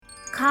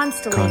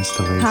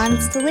Constellation.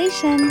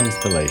 Constellation.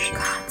 Constellation.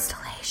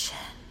 Constellation.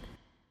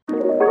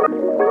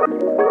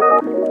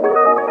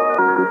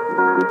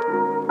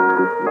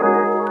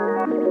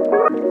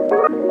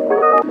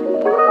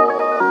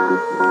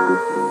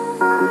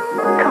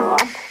 Come on.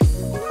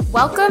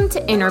 Welcome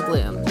to Inner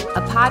Bloom,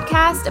 a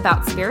podcast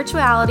about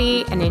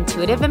spirituality and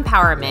intuitive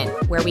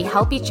empowerment where we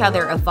help each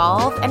other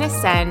evolve and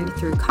ascend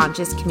through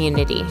conscious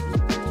community.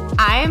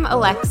 I'm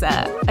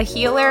Alexa, a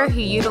healer who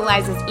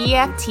utilizes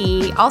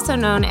EFT, also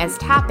known as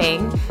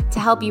tapping, to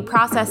help you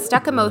process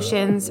stuck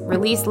emotions,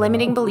 release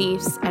limiting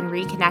beliefs, and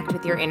reconnect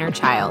with your inner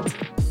child.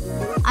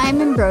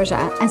 I'm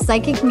Ambrosia, a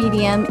psychic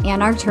medium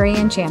and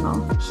Arcturian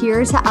channel,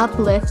 here to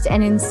uplift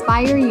and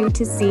inspire you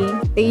to see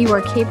that you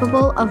are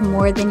capable of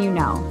more than you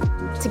know.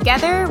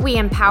 Together, we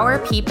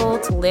empower people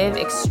to live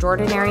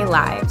extraordinary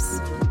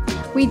lives.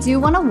 We do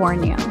want to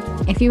warn you,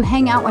 if you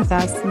hang out with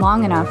us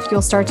long enough,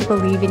 you'll start to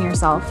believe in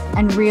yourself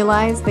and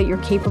realize that you're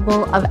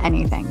capable of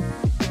anything.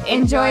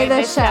 Enjoy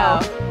the show.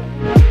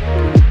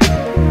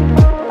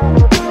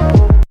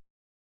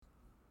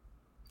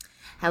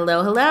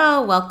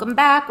 Hello. Welcome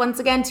back once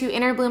again to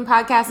Inner Bloom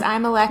Podcast.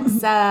 I'm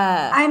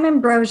Alexa. I'm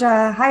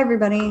Ambrosia. Hi,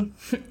 everybody.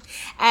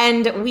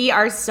 And we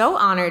are so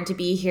honored to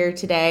be here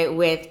today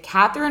with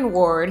Kathryn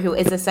Ward, who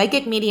is a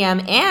psychic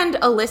medium and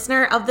a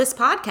listener of this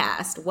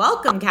podcast.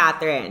 Welcome,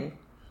 Kathryn.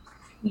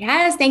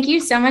 Yes, thank you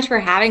so much for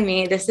having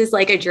me. This is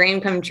like a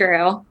dream come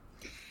true.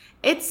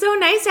 It's so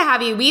nice to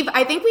have you.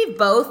 I think we've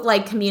both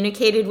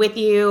communicated with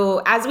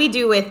you as we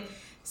do with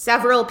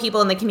several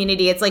people in the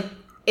community. It's like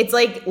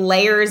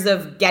layers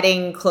of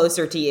getting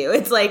closer to you.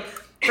 It's like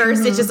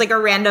first it's just like a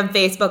random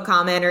Facebook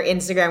comment or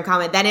Instagram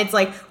comment. Then it's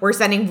like we're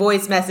sending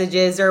voice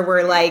messages or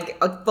we're like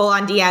full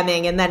on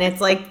DMing, and then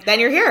it's like then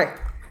you're here.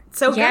 It's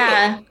so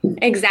yeah, great.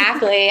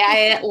 Exactly.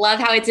 I love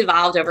how it's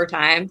evolved over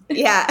time.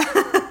 Yeah.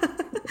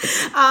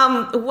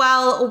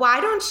 Well, why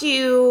don't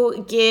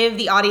you give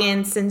the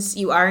audience, since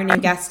you are a new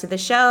guest to the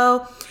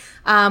show,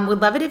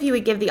 would love it if you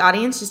would give the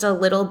audience just a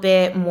little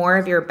bit more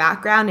of your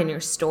background and your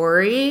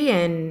story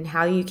and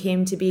how you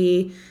came to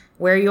be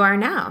where you are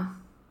now.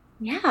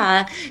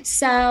 Yeah.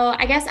 So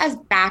I guess as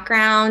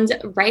background,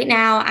 right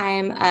now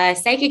I'm a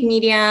psychic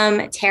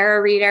medium,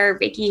 tarot reader,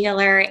 Reiki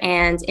healer,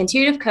 and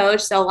intuitive coach.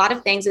 So a lot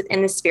of things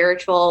within the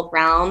spiritual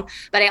realm,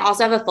 but I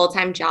also have a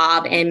full-time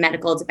job in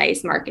medical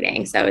device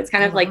marketing. So it's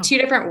kind of like two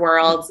different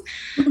worlds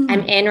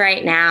I'm in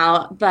right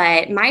now.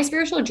 But my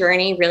spiritual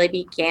journey really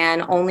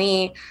began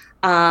only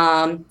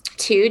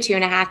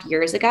 2.5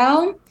 years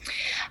ago.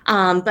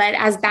 But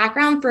as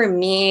background for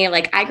me,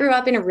 I grew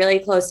up in a really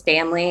close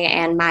family,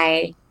 and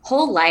my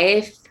whole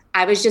life,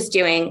 I was just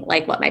doing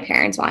what my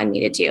parents wanted me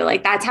to do.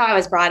 That's how I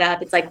was brought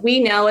up. It's we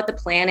know what the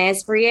plan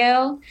is for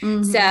you.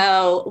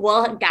 So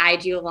we'll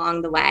guide you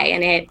along the way.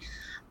 And it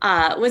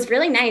was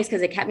really nice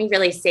because it kept me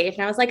really safe.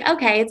 And I was like,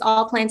 okay, it's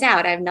all planned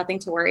out. I have nothing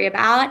to worry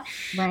about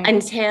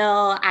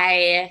until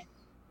I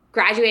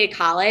graduated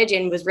college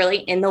and was really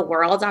in the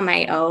world on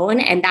my own.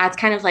 And that's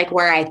kind of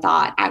where I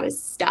thought I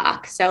was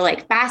stuck. So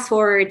fast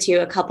forward to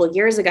a couple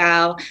years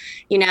ago,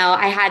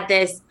 I had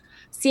this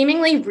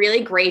seemingly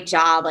really great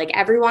job.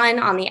 Everyone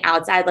on the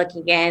outside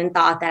looking in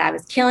thought that I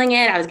was killing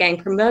it. I was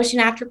getting promotion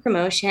after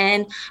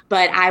promotion,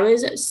 but I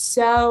was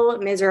so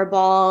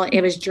miserable.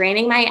 It was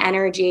draining my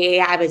energy.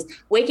 I was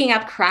waking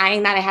up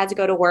crying that I had to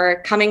go to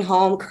work, coming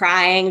home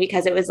crying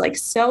because it was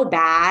so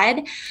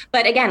bad.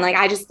 But again,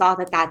 I just thought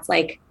that that's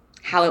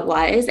how it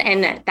was.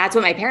 And that's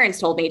what my parents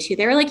told me too.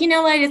 They were like, you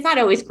know what? It's not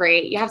always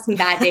great. You have some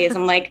bad days.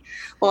 I'm like,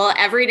 well,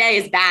 every day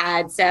is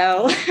bad.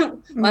 So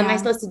what am I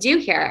supposed to do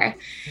here?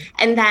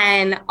 And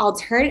then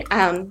also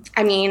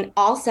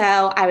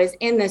I was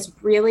in this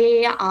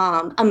really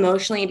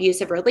emotionally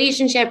abusive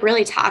relationship,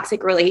 really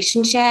toxic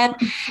relationship.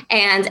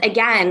 And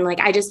again,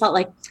 I just felt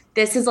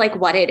this is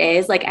what it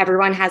is.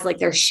 Everyone has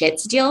their shit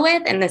to deal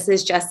with. And this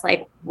is just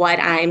what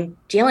I'm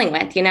dealing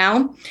with,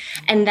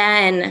 And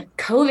then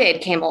COVID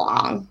came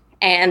along.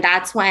 And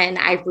that's when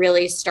I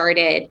really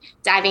started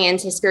diving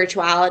into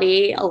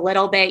spirituality a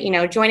little bit,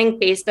 joining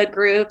Facebook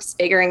groups,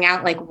 figuring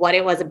out what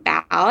it was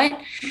about.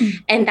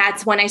 And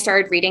that's when I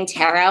started reading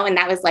tarot. And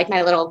that was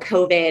my little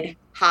COVID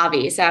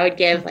hobby. So I would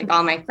give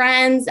all my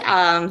friends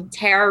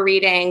tarot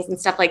readings and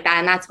stuff like that.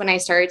 And that's when I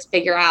started to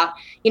figure out,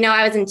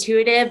 I was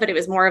intuitive, but it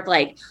was more of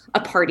a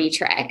party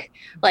trick.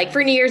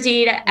 For New Year's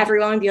Eve,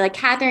 everyone would be like,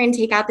 Kathryn,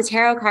 take out the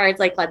tarot cards.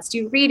 Let's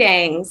do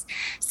readings.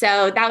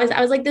 So I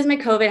was like, this is my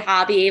COVID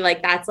hobby.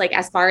 That's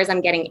as far as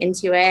I'm getting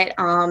into it.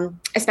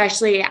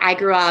 Especially I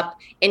grew up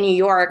in New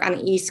York on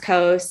the East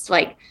Coast.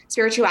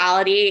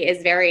 Spirituality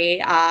is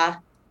very,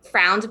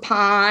 frowned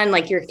upon,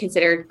 you're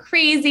considered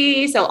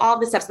crazy. So all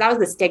this stuff. So that was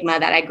the stigma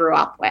that I grew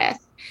up with.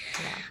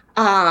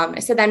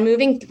 So then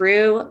moving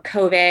through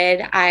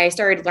COVID, I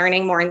started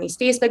learning more in these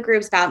Facebook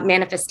groups about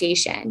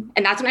manifestation.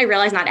 And that's when I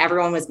realized not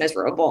everyone was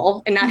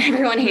miserable and not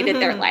everyone hated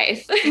their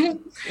life.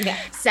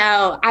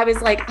 So I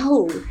was like,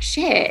 oh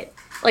shit,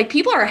 like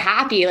people are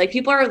happy, like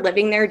people are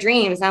living their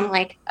dreams. I'm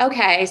like,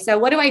 okay, so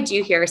what do I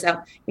do here?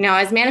 So,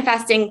 I was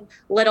manifesting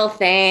little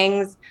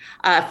things,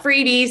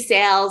 freebie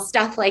sales,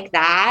 stuff like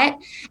that.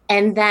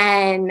 And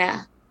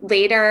then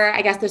later,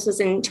 I guess this was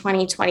in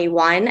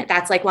 2021,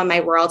 that's like when my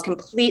world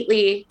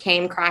completely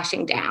came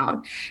crashing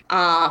down.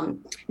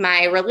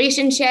 My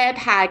relationship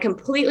had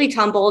completely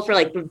tumbled for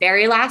like the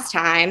very last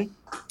time.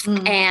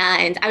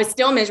 And I was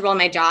still miserable in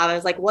my job. I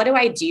was like, what do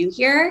I do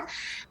here?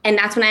 And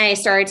that's when I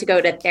started to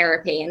go to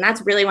therapy. And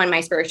that's really when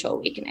my spiritual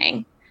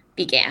awakening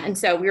began.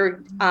 So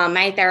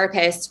my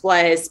therapist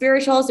was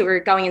spiritual. So we were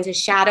going into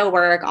shadow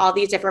work, all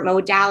these different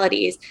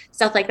modalities,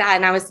 stuff like that.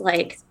 And I was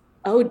like,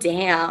 oh,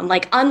 damn,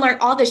 like unlearn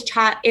all this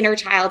inner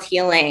child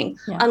healing,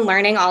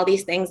 unlearning all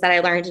these things that I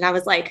learned. And I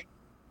was like,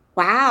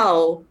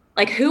 wow,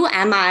 like, who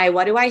am I?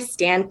 What do I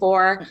stand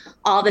for?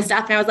 All this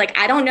stuff. And I was like,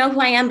 I don't know who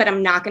I am, but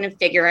I'm not going to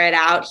figure it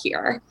out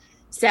here.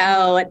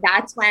 So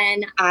that's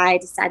when I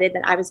decided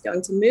that I was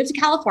going to move to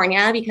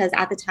California, because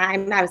at the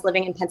time I was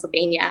living in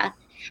Pennsylvania,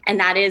 and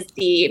that is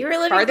the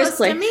farthest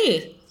close to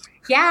me.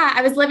 Yeah,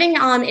 I was living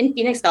in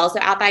Phoenixville, so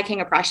out by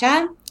King of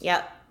Prussia.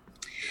 Yep.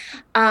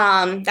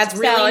 That's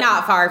really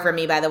not far from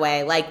me, by the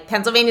way. Like,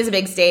 Pennsylvania's a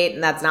big state,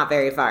 and that's not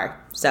very far.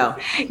 So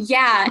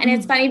yeah, and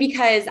it's funny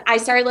because I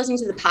started listening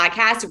to the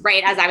podcast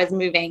right as I was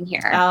moving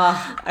here.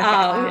 Oh, okay.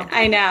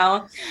 I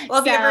know. Well,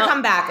 if you ever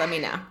come back, let me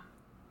know.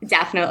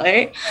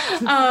 Definitely.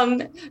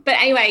 But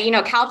anyway,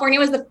 California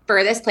was the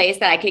furthest place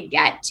that I could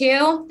get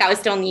to. That was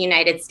still in the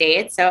United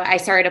States. So I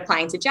started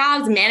applying to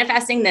jobs,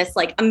 manifesting this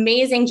like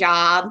amazing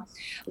job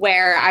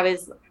where I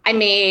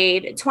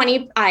made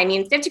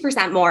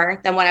 50%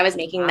 more than what I was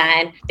making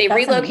then. They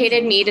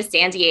relocated me to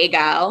San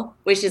Diego,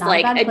 which is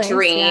like a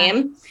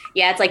dream.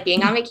 Yeah, it's like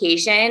being on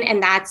vacation.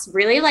 And that's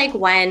really like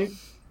when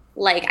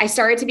I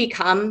started to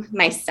become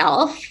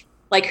myself.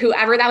 Like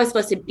whoever that was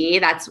supposed to be,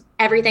 that's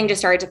everything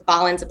just started to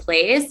fall into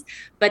place.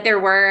 But there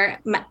were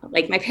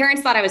my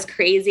parents thought I was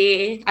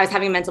crazy. I was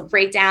having a mental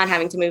breakdown,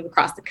 having to move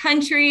across the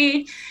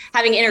country,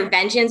 having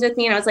interventions with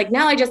me. And I was like,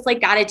 no, I just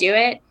got to do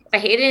it. If I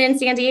hate it in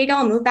San Diego,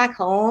 I'll move back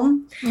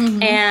home.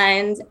 Mm-hmm.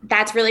 And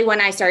that's really when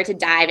I started to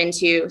dive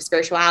into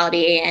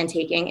spirituality and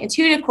taking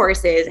intuitive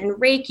courses and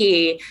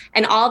Reiki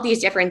and all these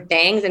different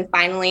things. And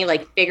finally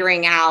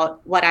figuring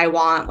out what I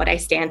want, what I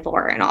stand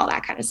for, and all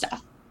that kind of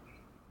stuff.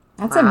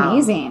 That's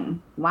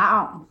amazing.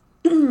 Wow.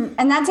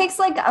 And that takes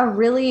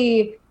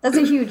that's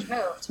a huge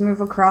move to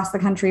move across the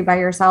country by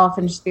yourself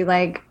and just be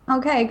like,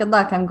 okay, good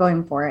luck. I'm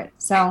going for it.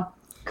 So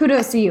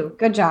kudos to you.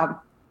 Good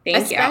job.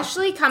 Thank you.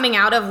 Especially coming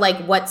out of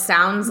what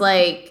sounds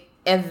like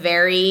a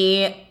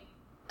very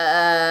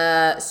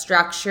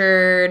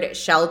structured,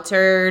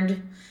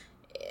 sheltered,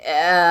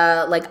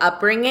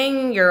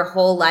 upbringing your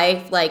whole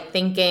life,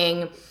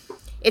 thinking,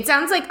 it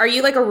sounds like, are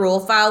you a rule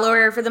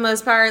follower for the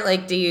most part?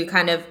 Do you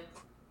kind of...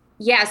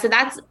 Yeah, so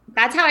that's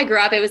how I grew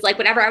up. It was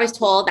whatever I was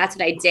told, that's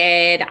what I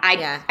did.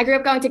 I grew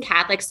up going to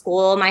Catholic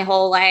school my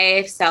whole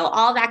life. So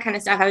all that kind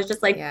of stuff, I was just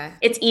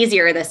it's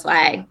easier this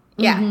way.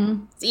 Yeah.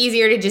 Mm-hmm. It's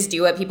easier to just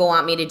do what people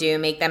want me to do,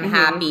 make them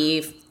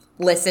happy,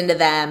 listen to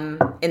them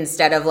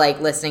instead of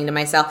listening to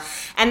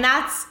myself. And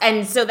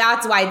so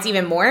that's why it's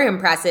even more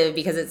impressive,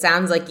 because it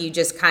sounds like you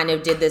just kind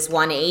of did this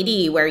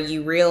 180 where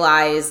you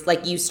realized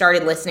you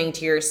started listening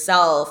to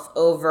yourself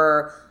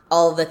over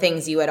all the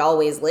things you had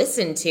always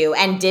listened to,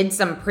 and did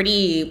some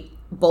pretty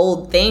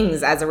bold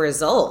things as a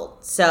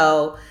result.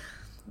 So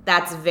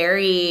that's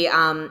very,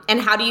 and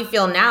how do you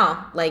feel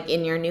now,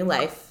 in your new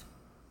life?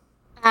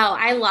 Oh,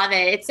 I love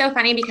it. It's so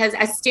funny because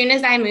as soon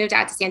as I moved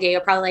out to San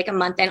Diego, probably a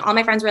month in, all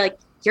my friends were like,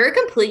 you're a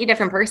completely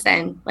different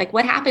person.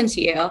 What happened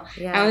to you?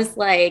 Yeah. I was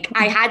like,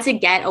 I had to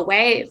get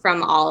away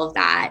from all of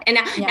that. And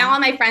now all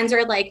my friends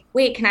are like,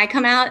 wait, can I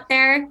come out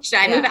there? Should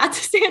I move out to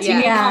San Diego?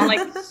 Yeah. I'm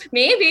like,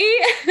 maybe.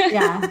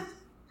 Yeah.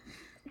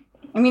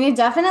 I mean, it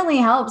definitely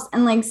helps.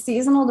 And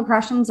seasonal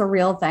depression's a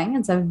real thing.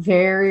 It's a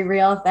very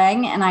real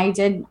thing. And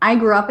I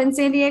grew up in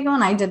San Diego,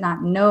 and I did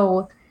not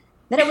know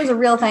that it was a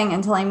real thing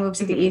until I moved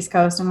to the East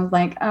Coast and was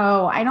like,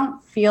 oh, I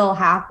don't feel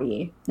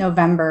happy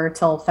November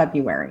till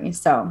February.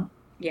 So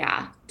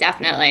yeah,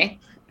 definitely.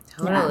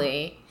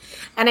 Totally. Yeah.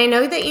 And I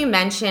know that you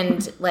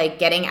mentioned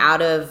getting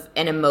out of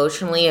an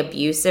emotionally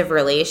abusive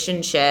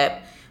relationship,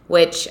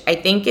 which I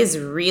think is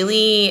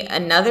really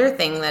another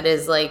thing that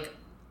is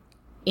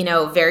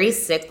very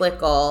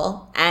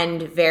cyclical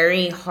and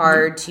very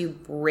hard to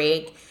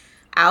break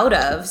out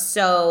of.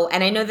 So,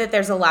 and I know that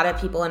there's a lot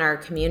of people in our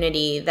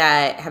community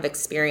that have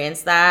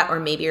experienced that, or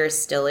maybe are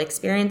still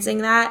experiencing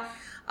that.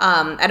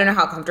 I don't know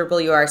how comfortable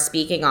you are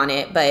speaking on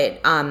it,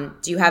 but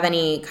do you have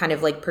any kind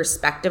of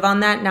perspective on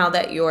that now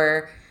that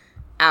you're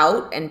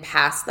out and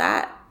past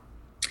that?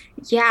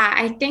 Yeah,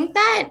 I think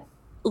that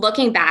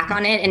looking back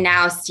on it and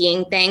now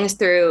seeing things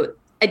through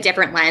a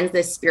different lens,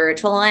 this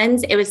spiritual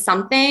lens, it was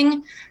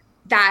something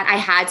that I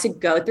had to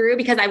go through,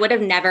 because I would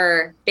have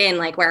never been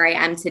where I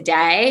am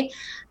today.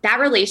 that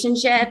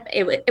relationship,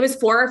 it was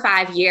 4 or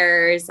 5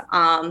 years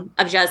of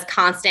just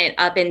constant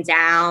up and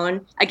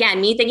down. Again,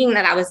 me thinking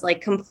that I was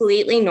like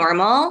completely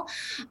normal.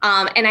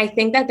 And I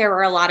think that there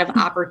were a lot of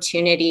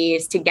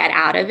opportunities to get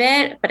out of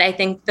it. But I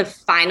think the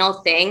final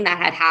thing that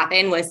had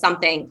happened was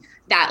something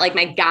that like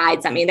my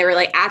guides, they were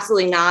like,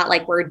 absolutely not,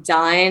 like we're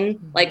done.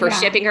 Like we're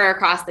shipping her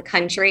across the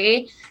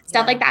country,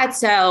 stuff like that.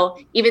 So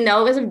even though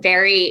it was a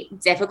very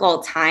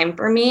difficult time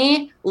for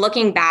me,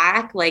 looking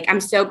back, like I'm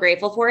so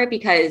grateful for it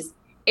because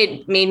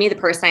it made me the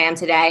person I am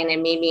today, and it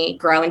made me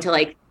grow into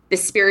like the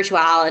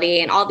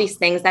spirituality and all these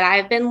things that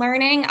I've been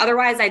learning.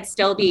 Otherwise, I'd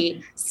still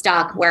be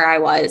stuck where I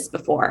was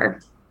before.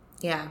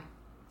 Yeah.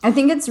 I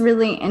think it's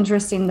really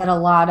interesting that a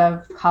lot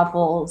of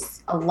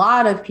couples, a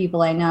lot of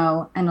people I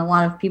know, and a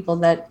lot of people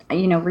that,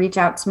 reach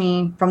out to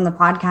me from the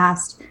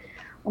podcast,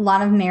 a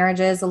lot of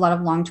marriages, a lot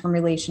of long-term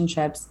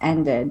relationships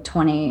ended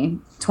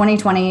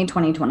 2020,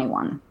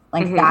 2021.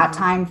 Like that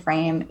time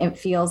frame, it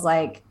feels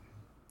like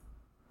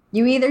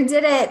you either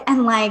did it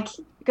and like,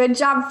 good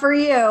job for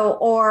you,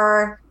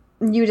 or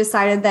you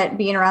decided that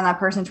being around that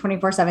person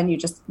 24/7, you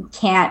just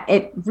can't.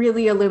 It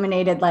really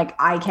illuminated like,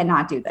 I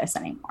cannot do this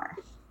anymore.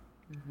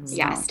 So,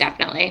 yes,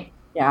 definitely.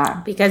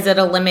 Yeah. Because it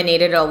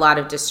eliminated a lot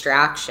of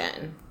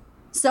distraction.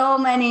 So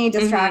many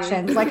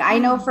distractions. Like I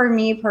know for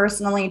me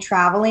personally,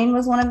 traveling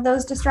was one of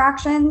those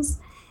distractions.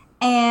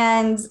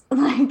 And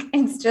like,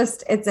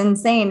 it's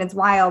insane. It's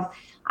wild.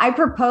 I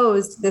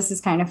proposed, this is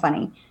kind of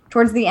funny.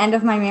 Towards the end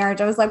of my marriage,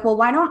 I was like, well,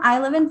 why don't I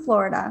live in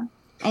Florida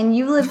and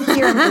you live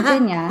here in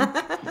Virginia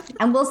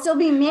and we'll still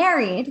be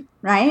married,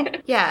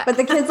 right? Yeah. But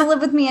the kids will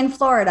live with me in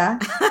Florida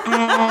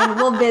and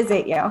we'll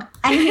visit you.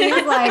 And he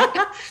was like,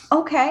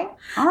 okay,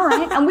 all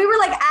right. And we were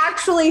like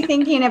actually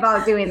thinking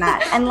about doing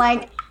that. And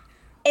like,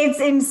 it's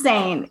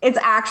insane. It's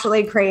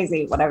actually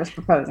crazy what I was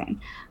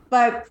proposing.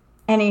 But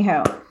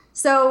anywho,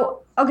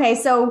 so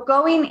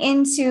going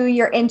into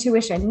your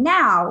intuition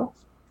now,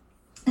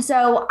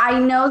 so I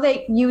know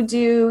that you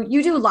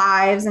do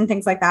lives and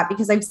things like that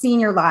because I've seen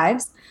your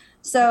lives.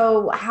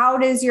 So how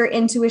does your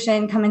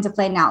intuition come into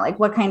play now? Like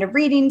what kind of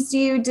readings do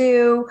you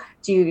do?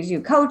 Do you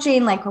do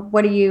coaching? Like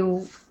what do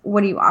you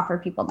offer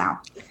people now?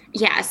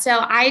 Yeah, so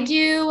I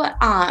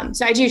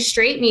do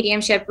straight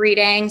mediumship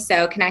reading,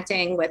 so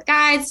connecting with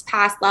guides,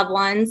 past loved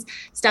ones,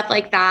 stuff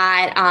like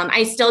that.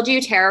 I still do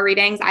tarot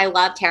readings. I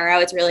love tarot.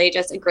 It's really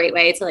just a great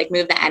way to like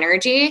move the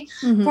energy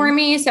for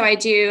me. So I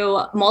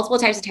do multiple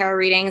types of tarot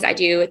readings. I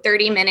do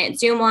 30-minute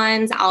Zoom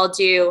ones. I'll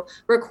do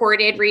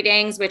recorded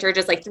readings, which are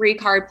just like 3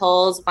 card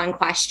pulls, 1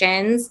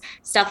 questions,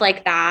 stuff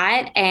like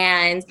that.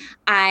 And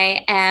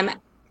I am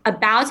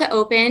about to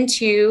open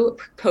 2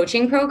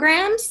 coaching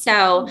programs.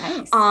 So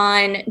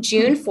on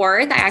June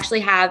 4th, I actually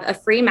have a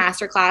free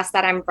masterclass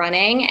that I'm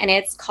running, and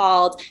it's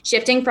called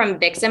Shifting from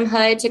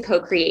Victimhood to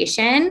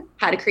Co-Creation,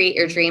 How to Create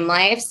Your Dream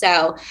Life.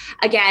 So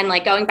again,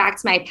 like going back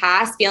to my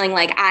past, feeling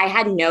like I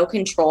had no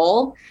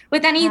control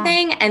with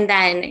anything. And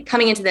then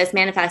coming into this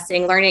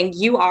manifesting, learning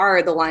you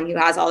are the one who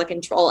has all the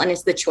control and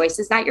it's the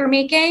choices that you're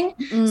making.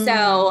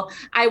 So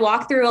I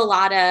walk through a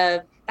lot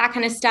of that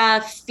kind of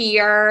stuff,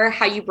 fear,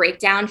 how you break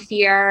down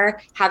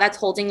fear, how that's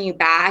holding you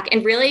back,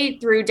 and really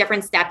through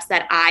different steps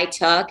that I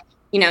took,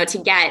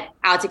 to get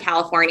out to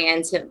California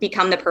and to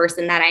become the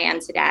person that I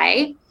am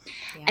today.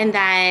 Yeah. And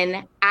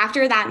then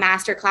after that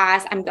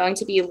masterclass, I'm going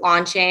to be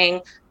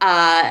launching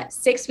a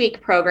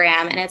 6-week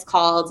program, and it's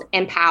called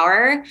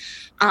Empower.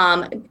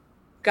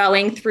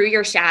 Going through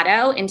your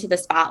shadow into the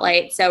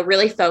spotlight. So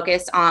really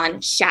focused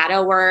on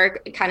shadow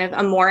work, kind of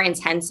a more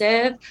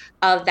intensive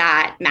of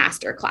that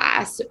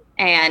masterclass.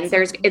 And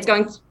it's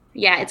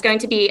going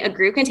to be a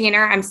group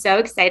container. I'm so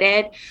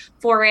excited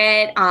for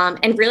it.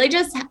 And really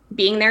just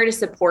being there to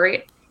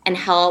support and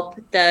help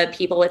the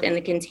people within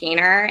the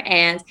container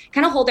and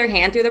kind of hold their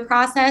hand through the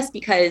process.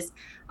 Because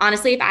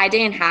honestly, if I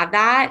didn't have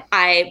that,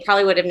 I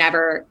probably would have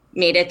never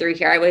made it through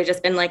here. I would have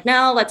just been like,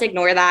 no, let's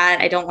ignore that.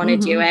 I don't want to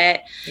do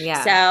it.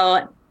 Yeah.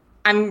 So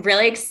I'm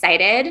really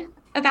excited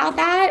about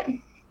that.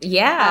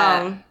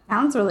 Yeah.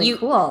 Sounds really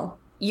cool.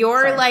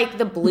 You're like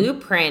the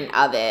blueprint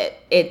of it.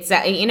 It's,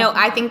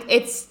 I think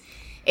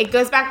it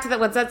goes back to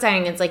what's that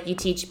saying? It's like you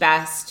teach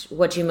best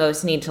what you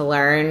most need to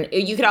learn.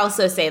 You could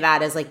also say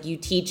that as like you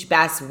teach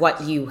best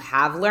what you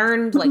have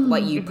learned, like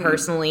what you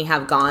personally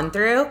have gone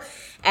through.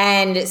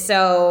 And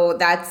so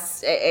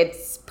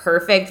it's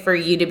perfect for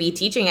you to be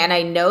teaching. And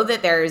I know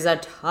that there's a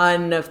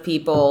ton of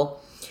people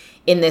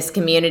in this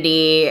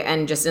community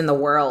and just in the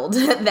world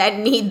that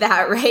need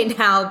that right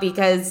now,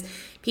 because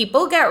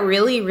people get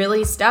really,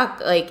 really stuck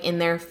like in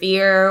their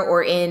fear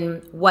or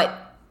in what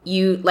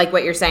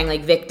you're saying,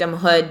 like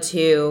victimhood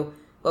to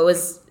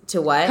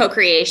what?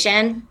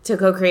 Co-creation. To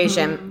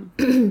co-creation.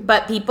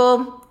 But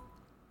people,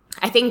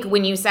 I think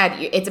when you said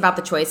it's about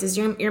the choices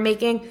you're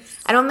making,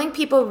 I don't think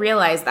people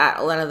realize that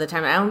a lot of the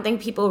time. I don't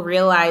think people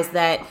realize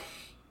that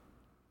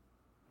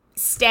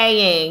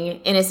staying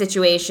in a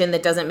situation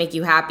that doesn't make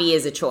you happy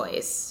is a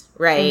choice,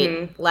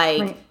 right?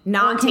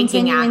 Not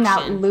taking action.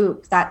 That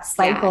loop, that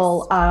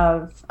cycle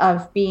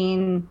of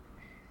being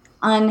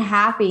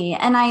unhappy.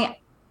 And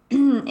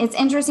it's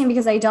interesting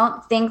because I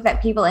don't think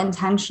that people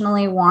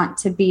intentionally want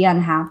to be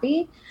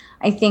unhappy.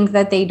 I think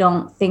that they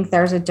don't think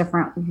there's a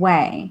different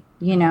way,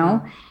 you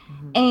know?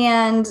 Mm-hmm.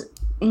 And,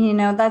 you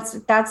know,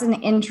 that's an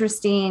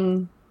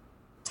interesting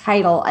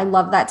title. I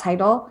love that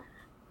title.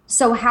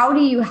 So how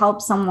do you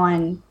help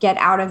someone get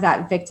out of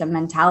that victim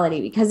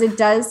mentality? Because it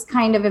does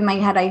kind of, in my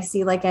head, I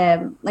see like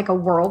a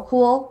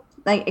whirlpool,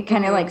 like it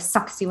kind of like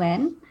sucks you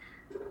in.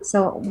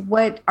 So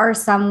what are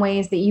some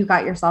ways that you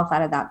got yourself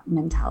out of that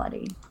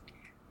mentality?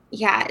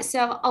 Yeah.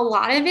 So a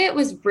lot of it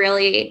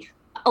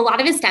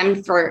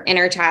stemmed for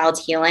inner child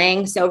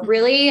healing. So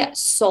really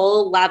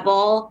soul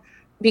level,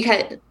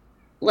 because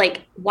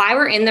like why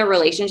we're in the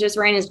relationships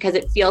we're in is because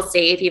it feels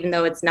safe, even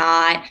though it's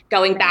not,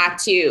 going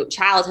back to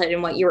childhood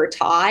and what you were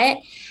taught.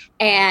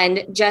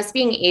 And just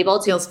being able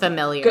to feels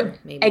familiar.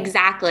 Maybe.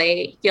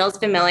 Exactly. Feels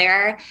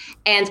familiar.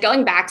 And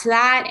going back to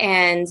that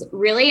and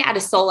really at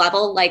a soul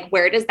level, like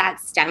where does that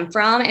stem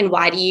from and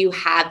why do you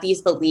have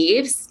these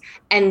beliefs?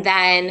 And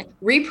then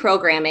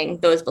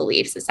reprogramming those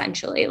beliefs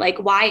essentially. Like,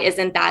 why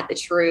isn't that the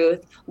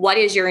truth? What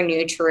is your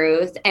new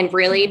truth? And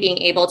really being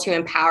able to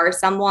empower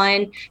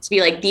someone to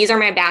be like, these are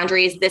my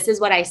boundaries. This is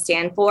what I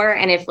stand for.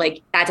 And if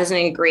like that doesn't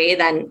agree,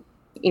 then,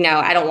 you know,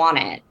 I don't want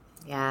it.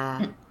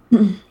 Yeah.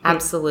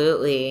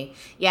 Absolutely.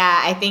 Yeah,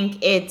 I think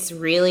it's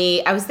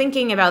really, I was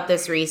thinking about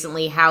this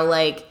recently, how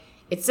like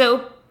it's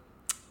so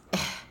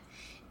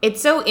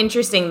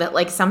interesting that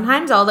like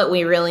sometimes all that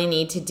we really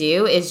need to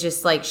do is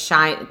just like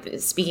shine,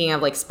 speaking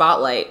of like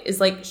spotlight, is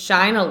like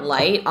shine a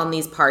light on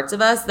these parts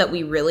of us that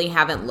we really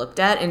haven't looked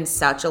at in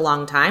such a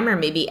long time, or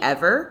maybe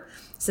ever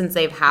since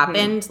they've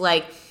happened. Mm-hmm.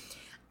 Like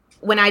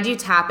when I do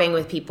tapping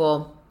with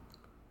people,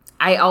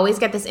 I always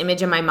get this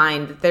image in my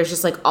mind that there's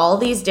just like all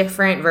these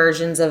different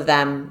versions of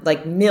them,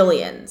 like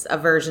millions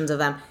of versions of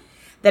them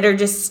that are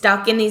just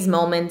stuck in these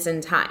moments in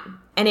time.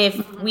 And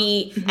if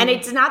we, and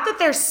it's not that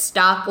they're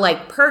stuck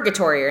like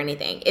purgatory or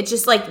anything. It's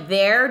just like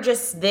they're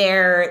just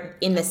there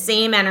in the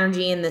same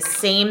energy, in the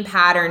same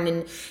pattern,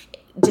 and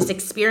just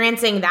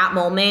experiencing that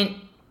moment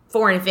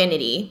for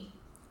infinity.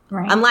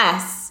 Right.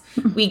 Unless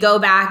we go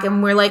back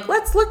and we're like,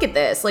 let's look at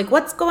this. Like,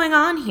 what's going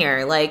on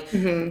here? Like,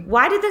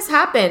 why did this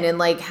happen? And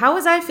like, how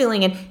was I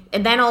feeling?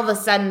 And then all of a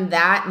sudden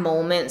that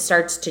moment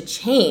starts to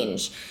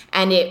change.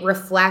 And it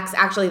reflects,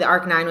 actually the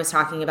Arc 9 was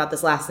talking about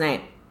this last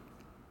night.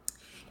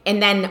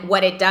 And then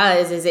what it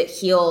does is it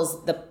heals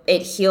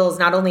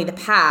not only the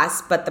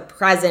past, but the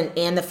present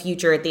and the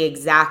future at the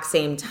exact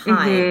same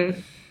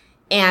time.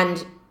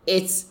 And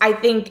I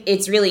think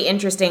it's really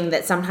interesting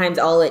that sometimes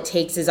all it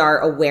takes is our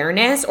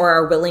awareness or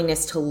our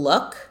willingness to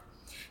look,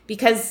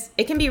 because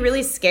it can be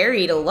really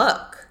scary to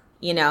look,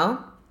 you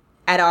know,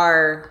 at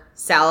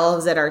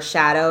ourselves, at our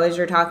shadow, as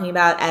you're talking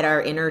about, at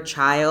our inner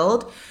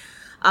child.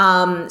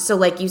 So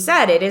like you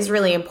said, it is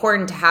really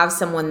important to have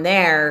someone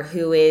there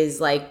who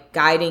is like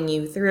guiding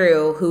you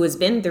through, who has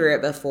been through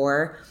it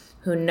before,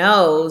 who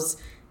knows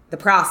the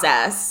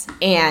process,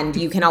 and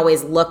you can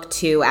always look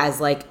to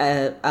as like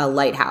a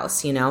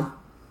lighthouse, you know?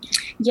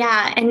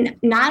 Yeah. And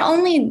not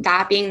only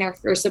that, being there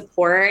for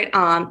support,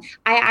 I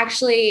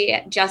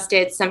actually just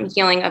did some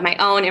healing of my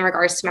own in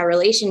regards to my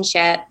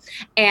relationship.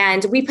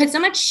 And we put so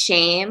much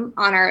shame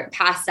on our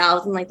past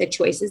selves and like the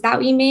choices that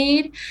we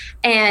made.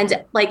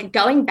 And like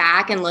going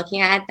back and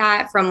looking at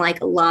that from like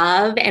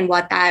love and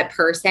what that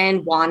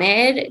person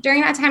wanted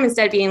during that time,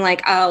 instead of being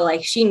like, oh,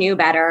 like she knew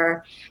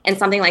better and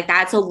something like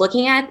that. So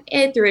looking at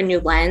it through a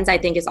new lens, I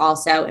think is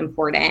also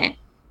important.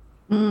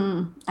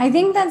 I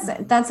think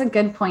that's a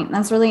good point.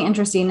 That's really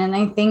interesting. And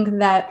I think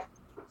that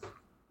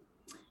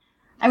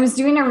I was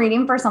doing a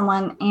reading for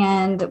someone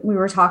and we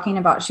were talking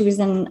about, she was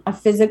in a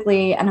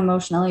physically and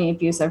emotionally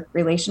abusive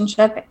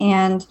relationship,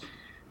 and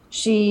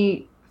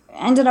she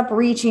ended up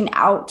reaching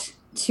out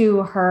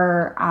to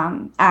her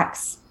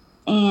ex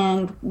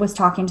and was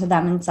talking to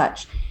them and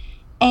such.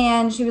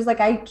 And she was like,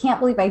 I can't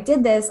believe I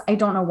did this. I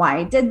don't know why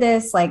I did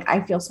this. Like,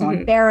 I feel so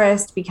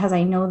embarrassed because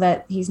I know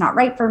that he's not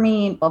right for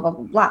me, blah, blah,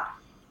 blah, blah.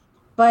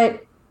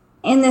 But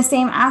in the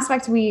same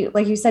aspect, we,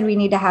 like you said, we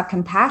need to have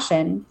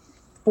compassion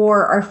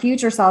for our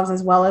future selves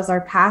as well as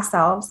our past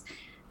selves,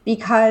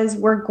 because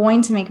we're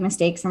going to make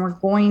mistakes and we're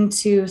going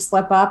to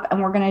slip up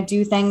and we're going to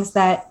do things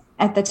that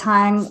at the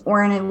time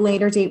or in a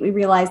later date, we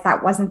realize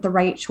that wasn't the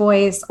right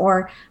choice,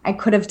 or I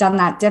could have done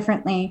that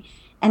differently.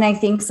 And I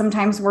think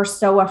sometimes we're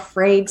so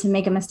afraid to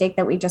make a mistake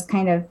that we just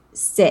kind of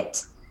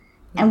sit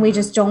and we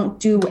just don't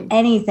do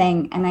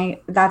anything. And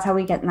that's how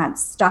we get in that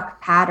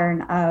stuck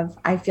pattern of,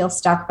 I feel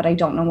stuck, but I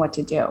don't know what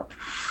to do.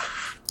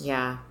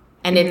 Yeah.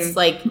 And it's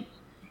like,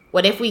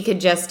 what if we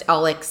could just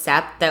all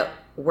accept that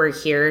we're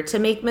here to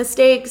make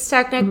mistakes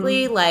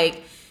technically?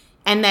 Like,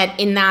 and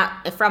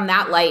that from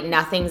that light,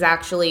 nothing's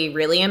actually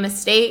really a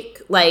mistake.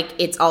 Like,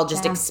 it's all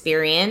just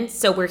experience.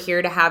 So we're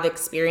here to have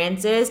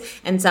experiences.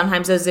 And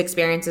sometimes those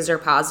experiences are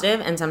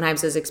positive, and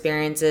sometimes those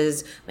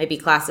experiences might be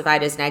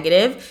classified as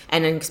negative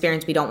and an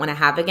experience we don't want to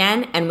have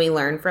again. And we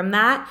learn from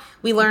that.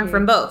 We learn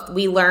from both.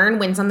 We learn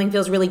when something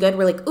feels really good,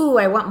 we're like, ooh,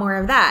 I want more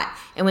of that.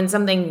 And when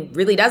something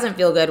really doesn't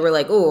feel good, we're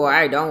like, ooh,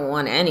 I don't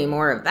want any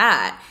more of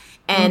that.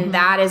 And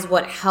that is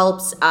what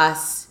helps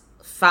us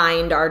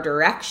find our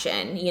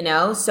direction, you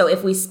know? So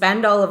if we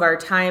spend all of our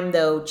time,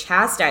 though,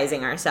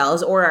 chastising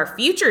ourselves or our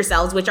future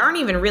selves, which aren't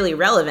even really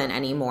relevant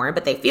anymore,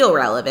 but they feel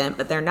relevant,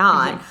 but they're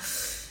not,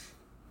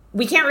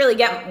 we can't really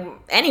get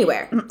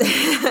anywhere.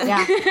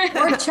 Yeah.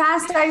 Or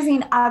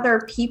chastising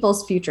other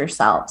people's future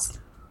selves.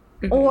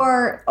 So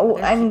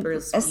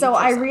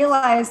I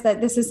realized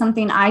that this is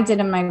something I did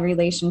in my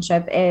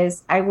relationship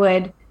is I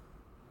would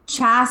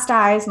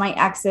chastise my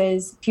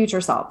ex's future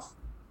self,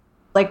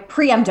 like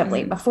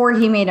preemptively before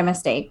he made a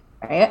mistake,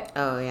 right?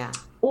 Oh, yeah.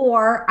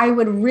 Or I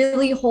would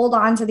really hold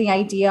on to the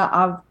idea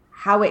of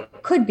how it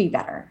could be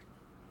better.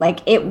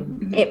 Like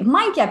it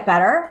might get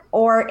better,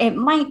 or it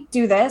might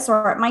do this,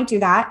 or it might do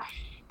that.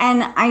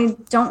 And I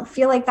don't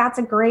feel like that's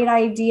a great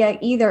idea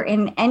either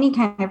in any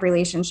kind of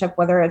relationship,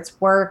 whether it's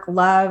work,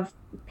 love,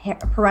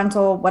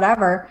 parental,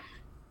 whatever,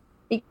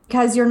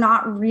 because you're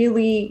not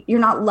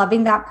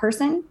loving that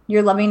person.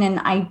 You're loving an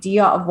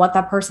idea of what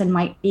that person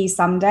might be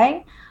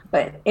someday,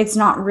 but it's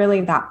not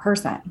really that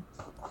person.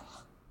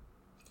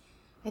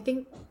 I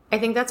think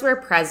that's where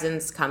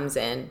presence comes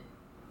in.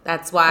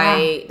 That's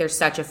why there's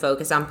such a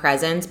focus on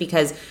presence,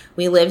 because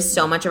we live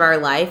so much of our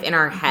life in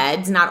our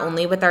heads, not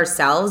only with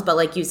ourselves, but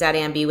like you said,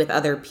 Ambi, with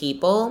other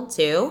people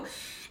too.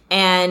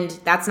 And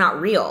that's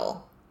not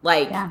real.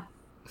 Like,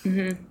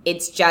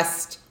 it's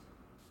just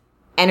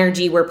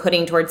energy we're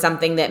putting towards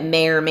something that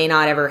may or may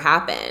not ever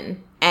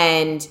happen.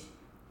 And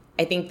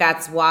I think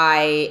that's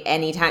why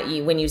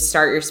anytime when you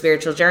start your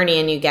spiritual journey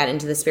and you get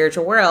into the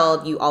spiritual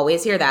world, you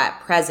always hear that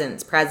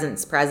presence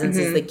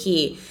is the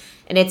key.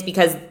 And it's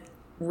because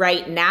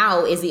right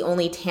now is the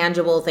only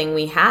tangible thing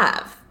we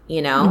have,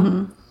 you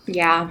know?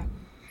 Yeah.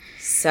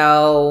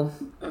 So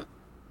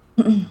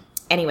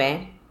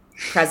anyway,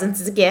 presence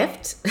is a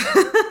gift.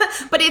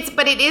 but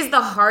it is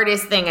the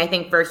hardest thing, I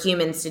think, for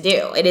humans to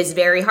do. It is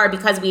very hard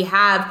because we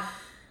have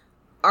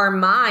our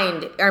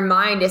mind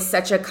is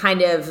such a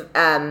kind of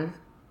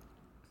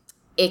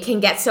it can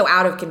get so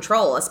out of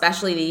control,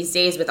 especially these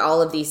days with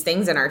all of these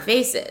things in our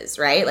faces,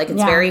 right? Like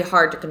it's very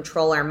hard to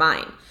control our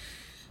mind.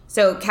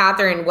 So,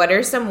 Kathryn, what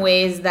are some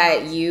ways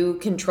that you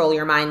control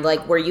your mind?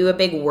 Like, were you a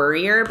big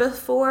worrier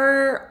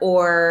before,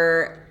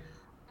 or?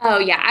 Oh,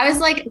 yeah. I was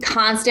like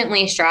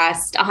constantly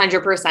stressed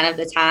 100% of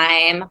the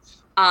time.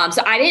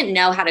 So I didn't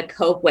know how to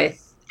cope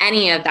with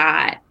any of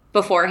that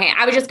beforehand.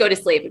 I would just go to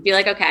sleep. It'd be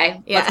like,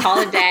 okay, let's call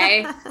it a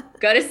day.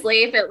 Go to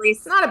sleep at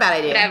least. It's not a bad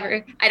idea.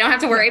 Whatever. I don't have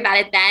to worry about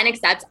it then,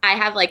 except I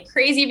have like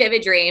crazy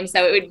vivid dreams.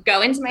 So it would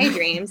go into my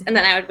dreams and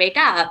then I would wake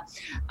up.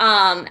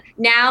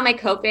 Now my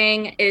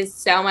coping is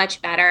so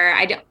much better.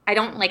 I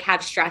don't like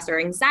have stress or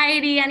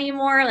anxiety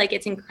anymore. Like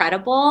it's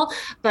incredible.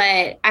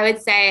 But I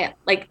would say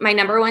like my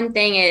number one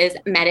thing is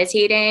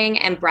meditating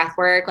and breath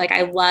work. Like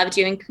I love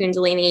doing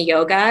Kundalini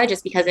yoga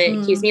just because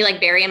it keeps me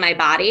like very in my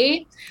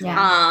body.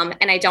 Yeah.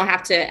 And I don't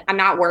have to, I'm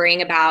not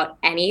worrying about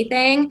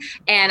anything.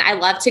 And I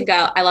love to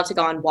go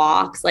on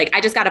walks. Like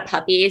I just got a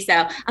puppy.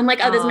 So I'm like,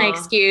 oh, this is my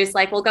excuse.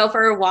 Like we'll go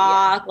for a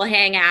walk, we'll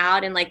hang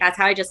out. And like, that's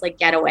how I just like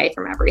get away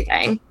from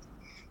everything.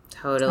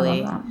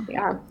 Totally.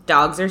 Yeah.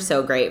 Dogs are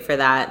so great for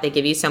that. They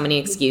give you so many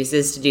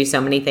excuses to do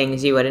so many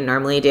things you wouldn't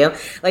normally do.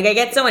 Like I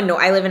get so annoyed.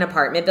 I live in an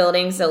apartment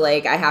building. So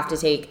like I have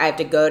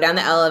to go down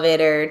the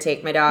elevator,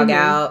 take my dog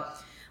out.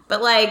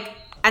 But like,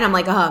 and I'm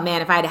like, oh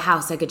man, if I had a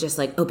house, I could just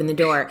like open the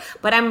door.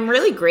 But I'm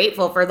really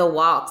grateful for the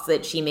walks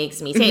that she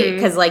makes me take.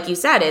 Because like you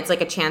said, it's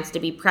like a chance to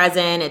be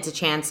present. It's a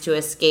chance to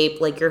escape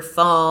like your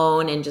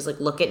phone and just like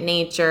look at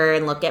nature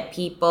and look at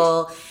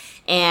people.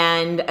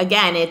 And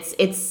again,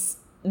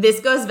 this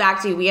goes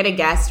back to, we had a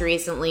guest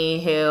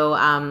recently who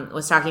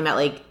was talking about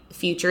like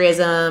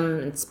futurism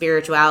and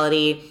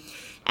spirituality.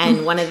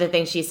 And one of the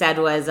things she said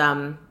was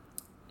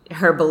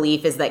her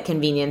belief is that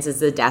convenience is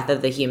the death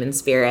of the human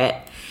spirit.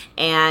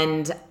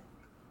 And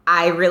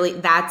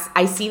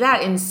I see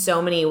that in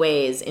so many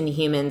ways in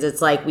humans.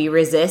 It's like we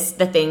resist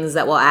the things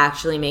that will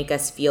actually make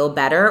us feel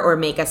better or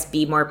make us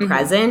be more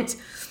present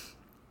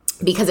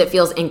because it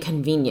feels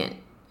inconvenient.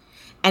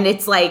 And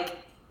it's like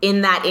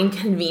in that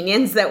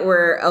inconvenience that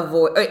we're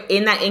avoiding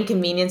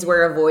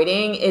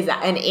is,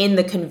 and in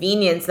the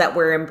convenience that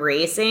we're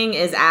embracing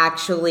is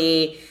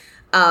actually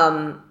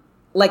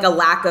like a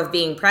lack of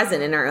being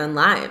present in our own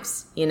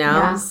lives, you know?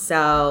 Yeah.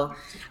 So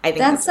I think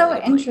that's so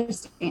really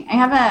interesting. I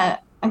have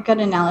a good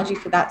analogy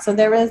for that. So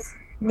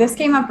this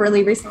came up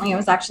really recently. I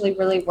was actually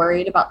really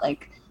worried about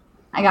like,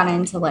 I got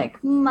into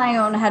like my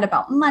own head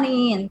about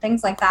money and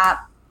things like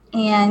that.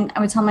 And I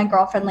would tell my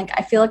girlfriend, like,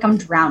 I feel like I'm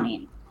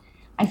drowning.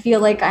 I feel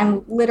like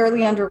I'm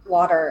literally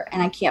underwater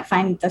and I can't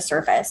find the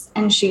surface.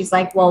 And she's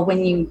like, well,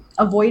 when you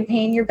avoid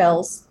paying your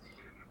bills,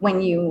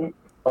 when you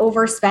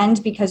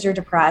overspend because you're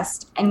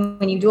depressed, and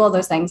when you do all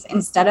those things,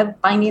 instead of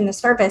finding the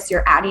surface,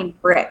 you're adding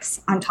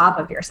bricks on top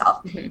of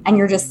yourself and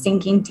you're just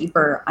sinking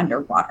deeper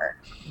underwater.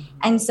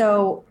 And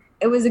so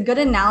it was a good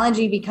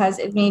analogy because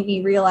it made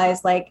me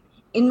realize, like,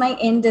 in my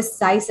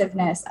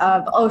indecisiveness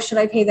of, oh, should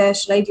I pay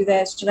this? Should I do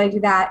this? Should I do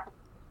that?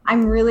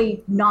 I'm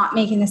really not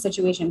making the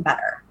situation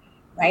better.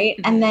 right?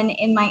 And then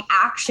in my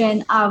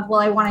action of, well,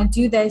 I want to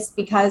do this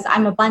because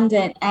I'm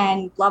abundant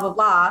and blah, blah,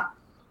 blah,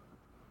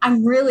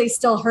 I'm really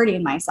still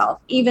hurting myself.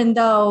 Even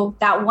though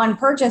that one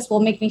purchase will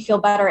make me feel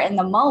better in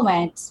the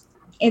moment,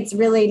 it's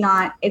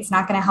not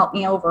going to help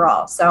me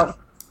overall. So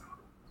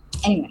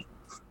anyway.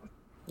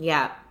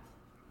 Yeah.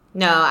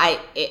 No,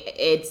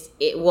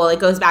 it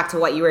goes back to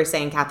what you were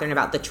saying, Kathryn,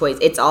 about the choice.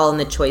 It's all in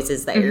the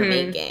choices that you're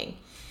making.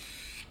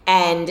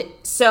 And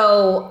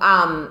so,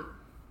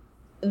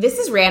 this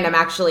is random,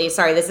 actually.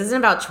 Sorry, this isn't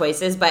about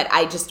choices, but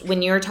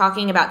when you were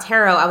talking about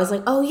tarot, I was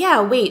like, oh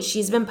yeah, wait,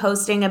 she's been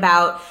posting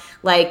about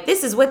like,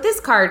 this is what this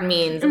card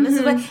means. And this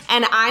is what,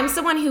 and I'm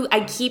someone who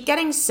I keep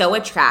getting so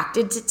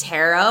attracted to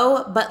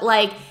tarot, but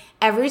like,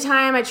 every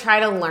time I try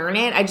to learn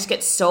it, I just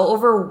get so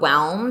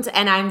overwhelmed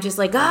and I'm just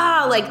like,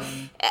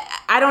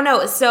 I don't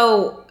know.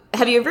 So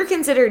have you ever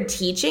considered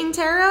teaching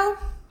tarot?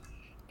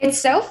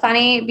 It's so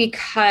funny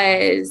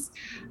because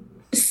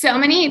so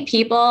many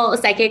people,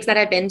 psychics that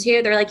I've been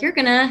to, they're like, you're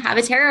going to have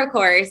a tarot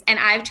course. And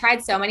I've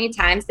tried so many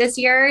times this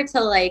year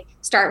to like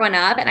start one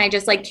up and I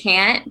just like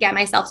can't get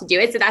myself to do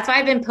it. So that's why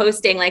I've been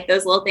posting like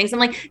those little things. I'm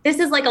like, this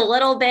is like a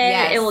little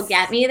bit, it will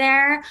get me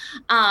there.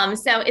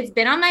 So it's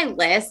been on my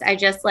list. I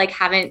just like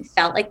haven't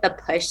felt like the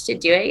push to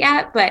do it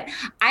yet, but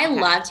I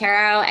love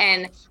tarot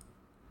and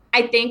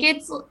I think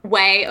it's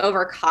way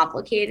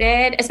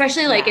overcomplicated,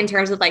 especially like in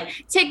terms of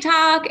like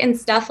TikTok and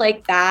stuff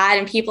like that.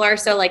 And people are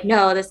so like,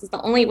 no, this is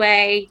the only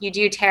way you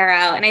do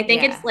tarot. And I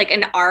think it's like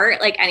an art,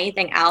 like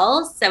anything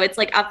else. So it's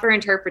like up for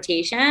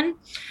interpretation.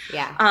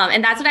 Yeah.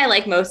 And that's what I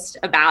like most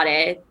about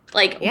it.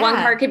 Like one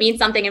card could mean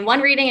something in one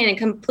reading and a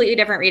completely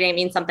different reading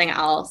means something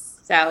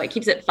else. So it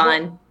keeps it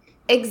fun. Well,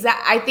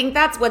 I think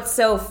that's what's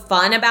so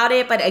fun about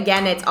it. But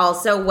again, it's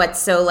also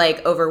what's so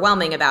like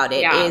overwhelming about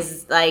it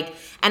is like,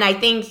 and I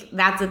think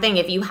that's the thing.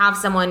 If you have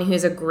someone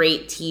who's a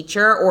great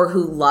teacher or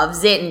who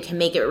loves it and can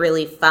make it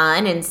really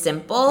fun and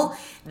simple,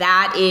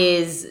 that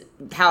is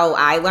how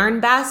I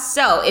learn best.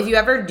 So if you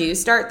ever do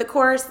start the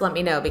course, let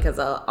me know because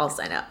I'll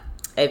sign up.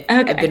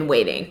 I've been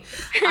waiting.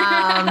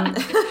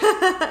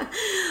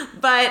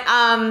 But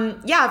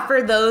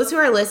for those who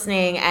are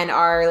listening and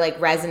are like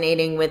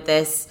resonating with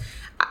this,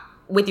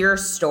 with your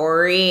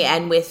story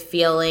and with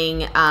feeling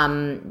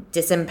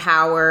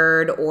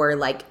disempowered or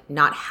like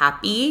not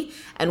happy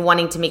and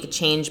wanting to make a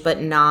change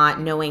but not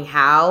knowing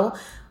how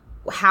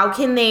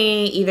can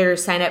they either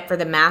sign up for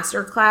the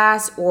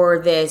masterclass or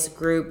this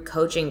group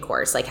coaching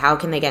course? Like how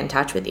can they get in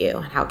touch with you?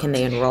 How can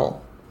they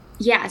enroll?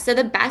 Yeah, so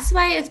the best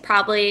way is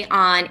probably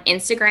on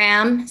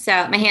Instagram.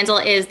 So my handle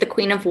is the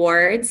Queen of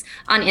Words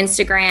on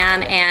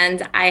Instagram,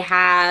 and I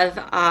have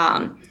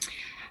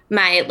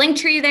my link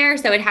tree there.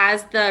 So it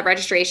has the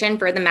registration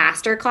for the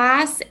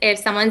masterclass. If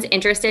someone's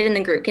interested in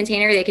the group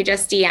container, they could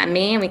just DM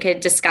me and we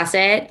could discuss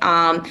it.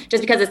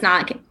 Just because it's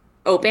not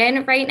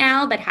open right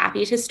now, but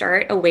happy to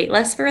start a wait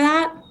list for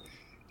that.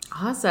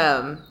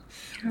 Awesome.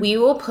 We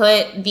will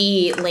put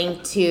the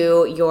link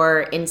to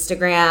your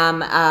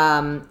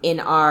Instagram in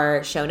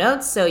our show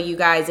notes. So you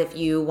guys, if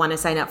you want to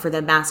sign up for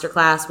the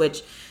masterclass,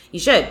 which you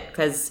should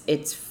because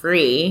it's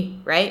free,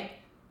 right?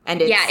 And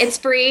it's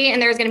free,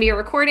 and there's going to be a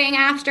recording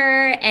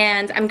after,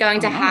 and I'm going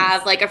to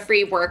have like a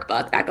free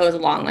workbook that goes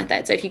along with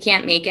it. So if you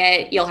can't make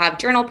it, you'll have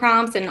journal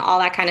prompts and all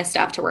that kind of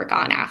stuff to work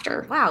on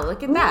after. Wow,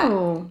 look at that.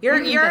 You're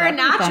a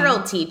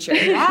natural teacher.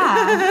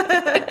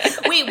 Yeah.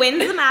 Wait, when's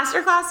the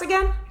masterclass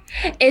again?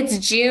 It's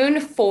June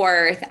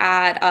 4th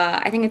at,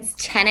 I think it's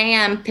 10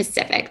 a.m.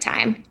 Pacific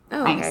time.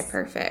 Oh, nice. Okay,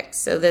 perfect.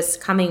 So this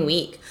coming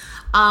week.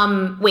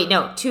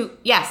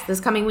 This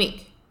coming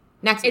week.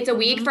 Next week. It's a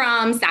week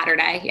from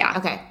Saturday, yeah.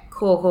 Okay.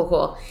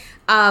 Cool.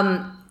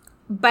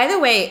 By the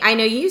way, I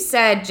know you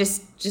said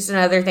just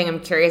another thing I'm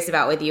curious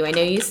about with you. I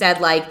know you said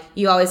like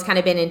you always kind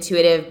of been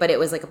intuitive, but it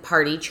was like a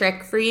party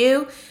trick for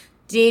you.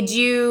 Did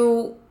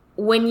you,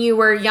 when you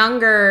were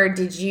younger,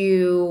 did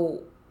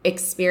you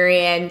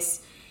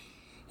experience,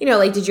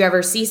 did you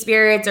ever see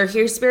spirits or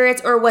hear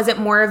spirits, or was it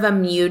more of a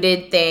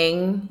muted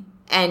thing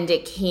and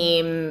it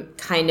came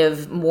kind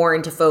of more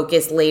into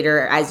focus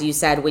later, as you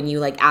said, when you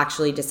like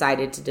actually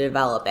decided to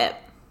develop it?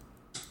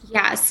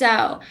 Yeah.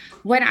 So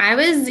when I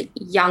was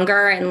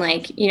younger and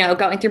like,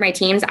 going through my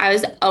teens, I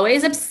was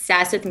always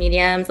obsessed with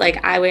mediums.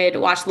 Like I would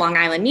watch Long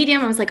Island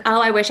Medium. I was like,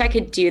 oh, I wish I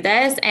could do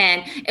this.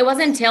 And it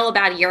wasn't until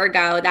about a year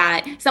ago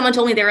that someone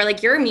told me, they were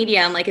like, you're a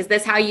medium. Like, is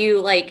this how you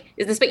like,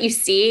 is this what you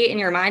see in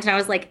your mind? And I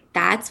was like,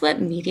 that's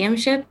what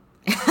mediumship.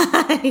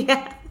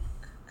 Yeah.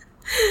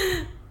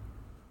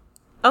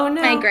 Oh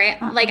no.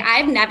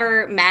 I've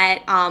never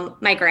met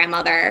my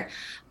grandmother.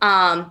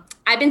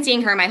 I've been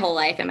seeing her my whole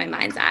life in my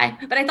mind's eye,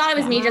 but I thought it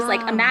was me just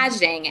like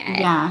imagining it.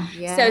 Yeah.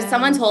 Yes. So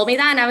someone told me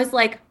that and I was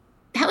like,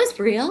 that was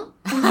real.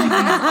 I was like,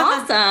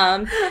 that's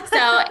awesome.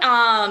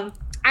 So,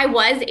 I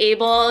was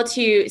able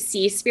to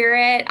see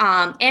spirit,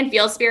 and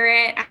feel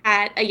spirit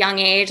at a young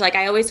age. Like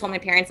I always told my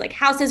parents like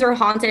houses are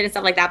haunted and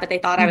stuff like that, but they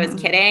thought I was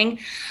kidding.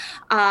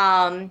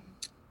 But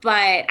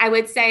I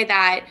would say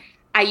that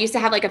I used to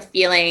have like a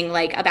feeling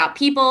like about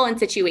people and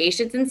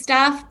situations and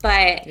stuff,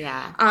 but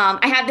I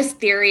have this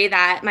theory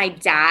that my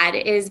dad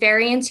is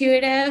very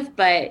intuitive,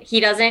 but he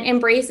doesn't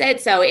embrace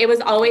it. So it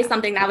was always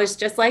something that was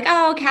just like,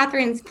 oh,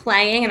 Kathryn's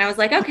playing. And I was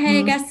like, okay,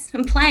 I guess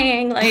I'm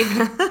playing, like,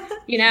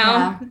 you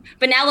know,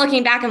 but now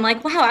looking back, I'm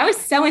like, wow, I was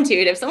so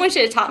intuitive. Someone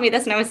should have taught me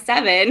this when I was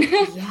 7.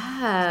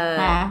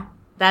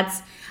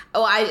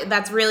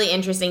 That's really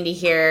interesting to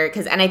hear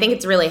and I think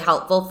it's really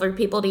helpful for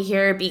people to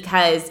hear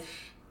because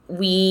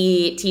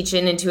we teach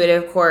an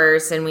intuitive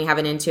course and we have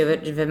an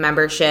intuitive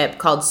membership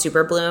called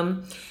Super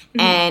Bloom. Mm-hmm.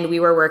 And we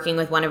were working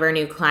with one of our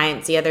new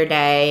clients the other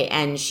day,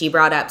 and she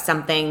brought up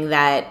something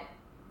that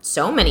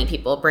so many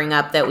people bring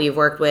up that we've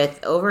worked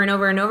with over and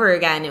over and over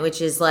again, which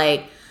is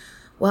like,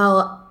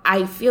 well,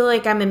 I feel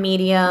like I'm a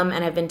medium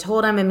and I've been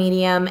told I'm a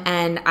medium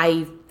and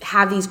I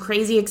have these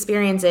crazy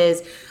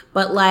experiences,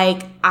 but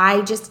like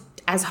I just,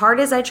 as hard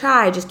as I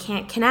try, I just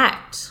can't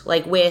connect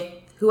like with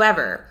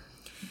whoever.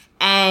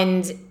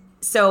 And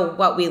so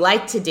what we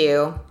like to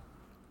do,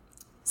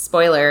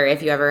 spoiler,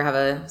 if you ever have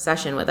a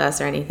session with us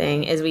or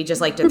anything, is we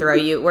just like to throw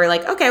you, we're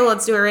like, okay, well,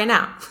 let's do it right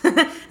now.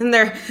 And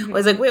there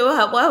was like, wait,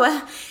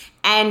 what?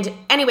 And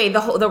anyway,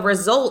 the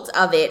result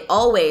of it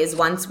always,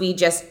 once we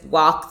just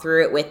walk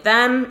through it with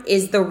them,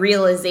 is the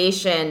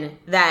realization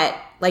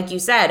that, like you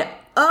said,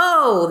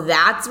 oh,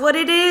 that's what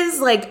it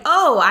is? Like,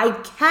 oh, I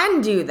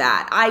can do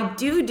that. I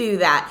do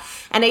that.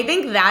 And I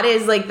think that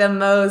is like the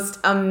most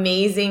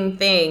amazing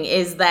thing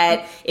is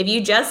that if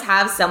you just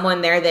have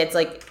someone there that's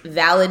like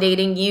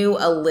validating you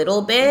a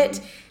little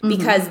bit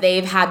because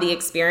they've had the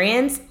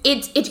experience,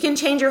 it can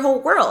change your whole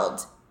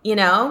world, you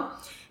know?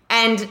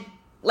 And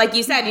like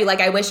you said,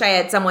 I wish I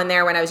had someone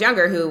there when I was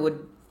younger who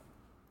would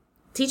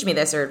teach me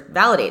this or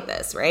validate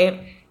this,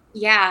 right?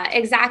 Yeah,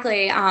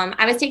 exactly.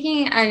 I was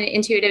taking an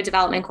intuitive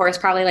development course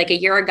probably like a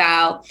year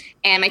ago,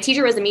 and my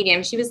teacher was a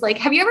medium. She was like,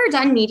 have you ever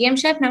done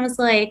mediumship? And I was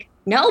like,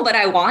 no, but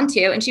I want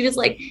to. And she was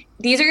like,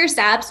 these are your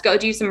steps, go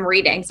do some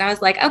readings. And I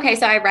was like, okay.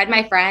 So I read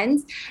my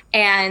friends,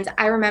 and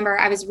I remember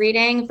I was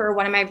reading for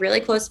one of my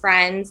really close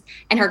friends,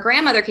 and her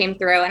grandmother came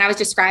through, and I was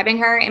describing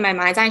her in my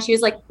mind's eye. And she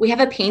was like, we have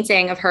a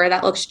painting of her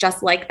that looks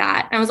just like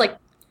that. And I was like,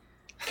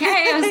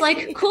 okay. I was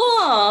like,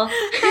 cool.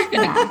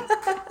 Yeah.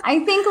 I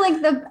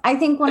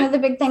think one of the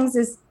big things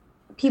is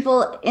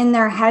people in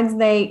their heads,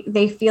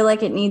 they feel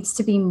like it needs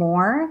to be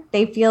more.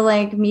 They feel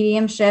like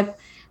mediumship,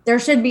 there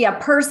should be a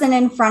person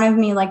in front of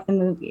me like the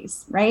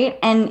movies, right?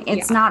 And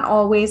it's not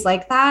always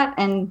like that.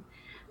 And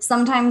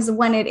sometimes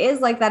when it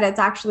is like that, it's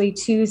actually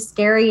too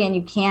scary and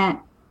you can't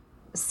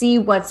see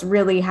what's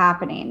really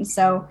happening.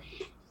 So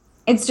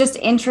it's just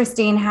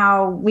interesting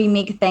how we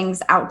make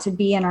things out to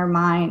be in our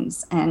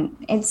minds. And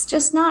it's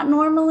just not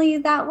normally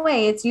that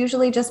way. It's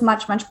usually just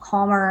much, much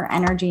calmer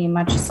energy,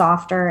 much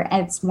softer.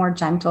 And it's more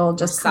gentle,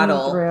 just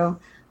coming through.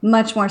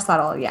 Much more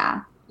subtle.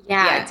 Yeah.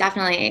 Yeah,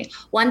 definitely.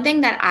 One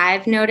thing that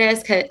I've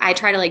noticed, because I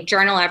try to like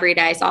journal every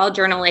day. So I'll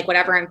journal like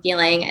whatever I'm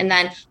feeling. And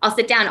then I'll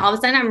sit down. All of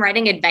a sudden I'm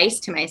writing advice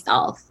to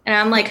myself. And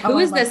I'm like, who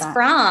is this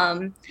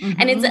from?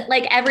 And it's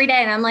like every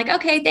day. And I'm like,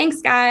 okay,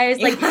 thanks guys.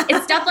 Like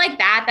it's stuff like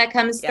that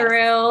comes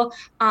through.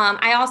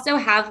 I also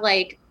have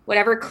like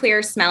whatever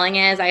clear smelling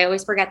is. I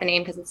always forget the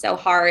name because it's so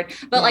hard.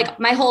 But like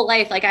my whole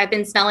life, like I've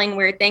been smelling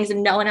weird things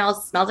and no one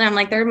else smells it. I'm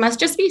like, there must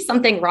just be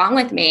something wrong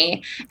with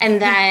me.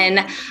 And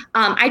then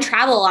I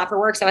travel a lot for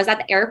work. So I was at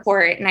the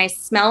airport and I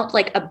smelled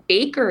like a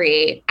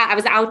bakery. I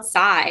was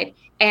outside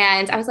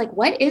and I was like,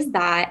 what is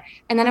that?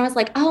 And then I was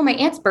like, oh, my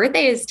aunt's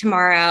birthday is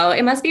tomorrow.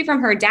 It must be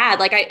from her dad.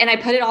 Like I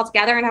put it all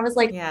together and I was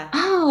like,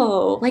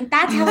 oh, like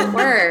that's how it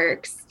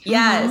works.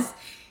 Yes.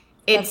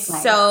 It's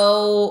nice.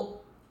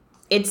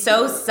 It's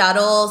so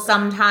subtle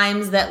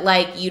sometimes that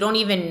like you don't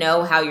even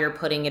know how you're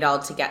putting it all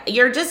together.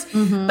 You're just,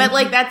 but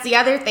like that's the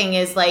other thing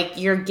is like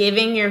you're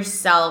giving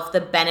yourself the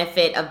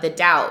benefit of the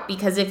doubt,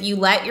 because if you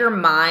let your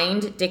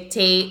mind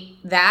dictate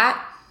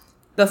that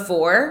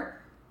before,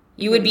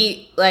 you would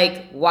be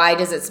like, why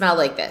does it smell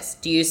like this?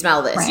 Do you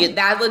smell this? Right.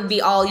 That would be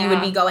all you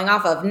would be going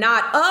off of.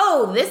 Not,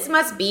 oh, this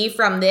must be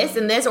from this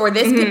and this, or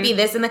this could be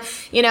this and that,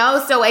 you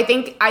know? So I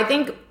think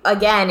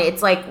again,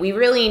 it's like we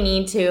really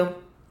need to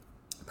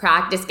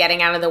practice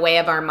getting out of the way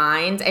of our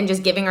minds and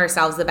just giving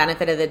ourselves the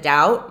benefit of the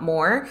doubt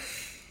more,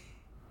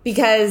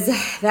 because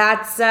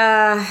that's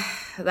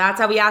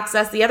how we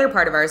access the other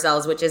part of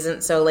ourselves, which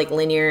isn't so like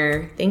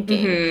linear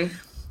thinking.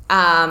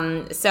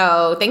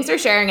 So thanks for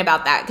sharing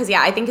about that, because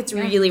I think it's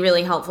really,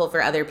 really helpful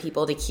for other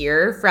people to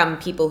hear from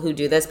people who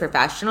do this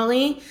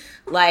professionally,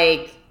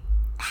 like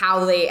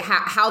how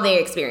they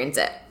experience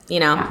it, you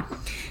know?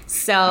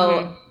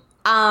 So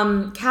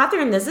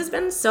Kathryn, this has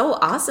been so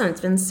awesome. It's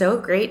been so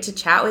great to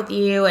chat with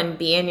you and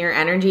be in your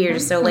energy. You're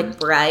just so like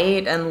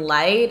bright and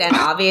light, and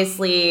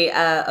obviously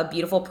a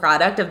beautiful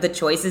product of the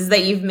choices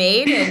that you've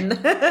made, and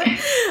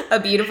a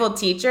beautiful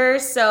teacher.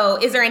 So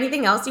is there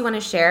anything else you want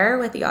to share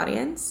with the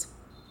audience?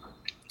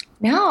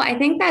 No, I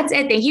think that's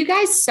it. Thank you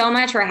guys so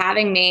much for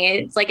having me.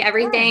 It's like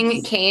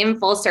everything came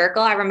full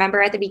circle. I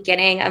remember at the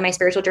beginning of my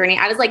spiritual journey,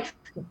 I was like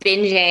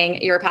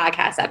binging your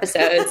podcast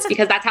episodes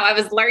because that's how I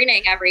was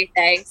learning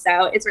everything.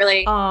 So it's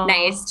really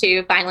nice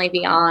to finally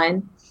be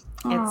on.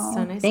 It's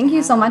so nice. Thank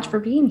you so much for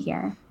being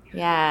here.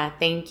 Yeah,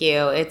 thank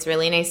you. It's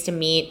really nice to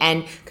meet,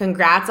 and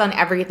congrats on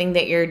everything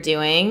that you're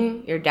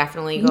doing. You're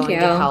definitely going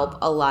to help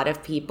a lot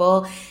of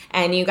people.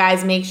 And you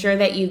guys make sure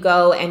that you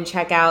go and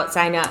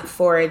sign up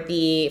for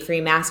the free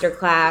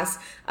masterclass.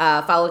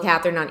 Follow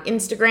Kathryn on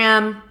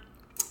Instagram,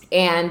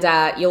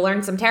 and you'll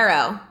learn some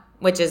tarot,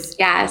 which is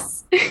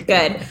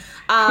good.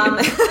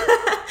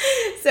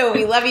 So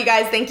we love you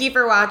guys. Thank you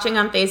for watching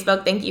on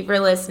Facebook. Thank you for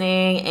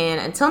listening.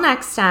 And until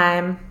next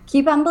time,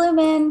 keep on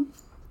blooming.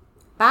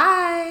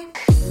 Bye.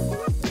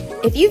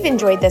 If you've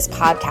enjoyed this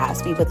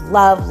podcast, we would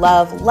love,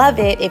 love, love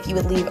it if you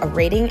would leave a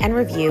rating and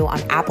review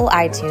on Apple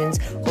iTunes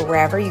or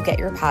wherever you get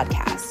your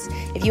podcasts.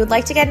 If you would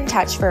like to get in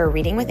touch for a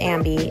reading with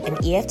Ambi, an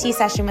EFT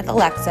session with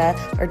Alexa,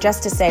 or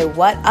just to say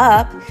what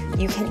up,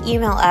 you can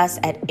email us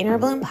at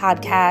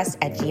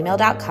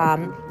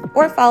innerbloom.podcast@gmail.com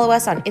or follow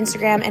us on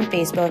Instagram and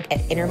Facebook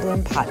at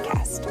Innerbloom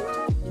Podcast.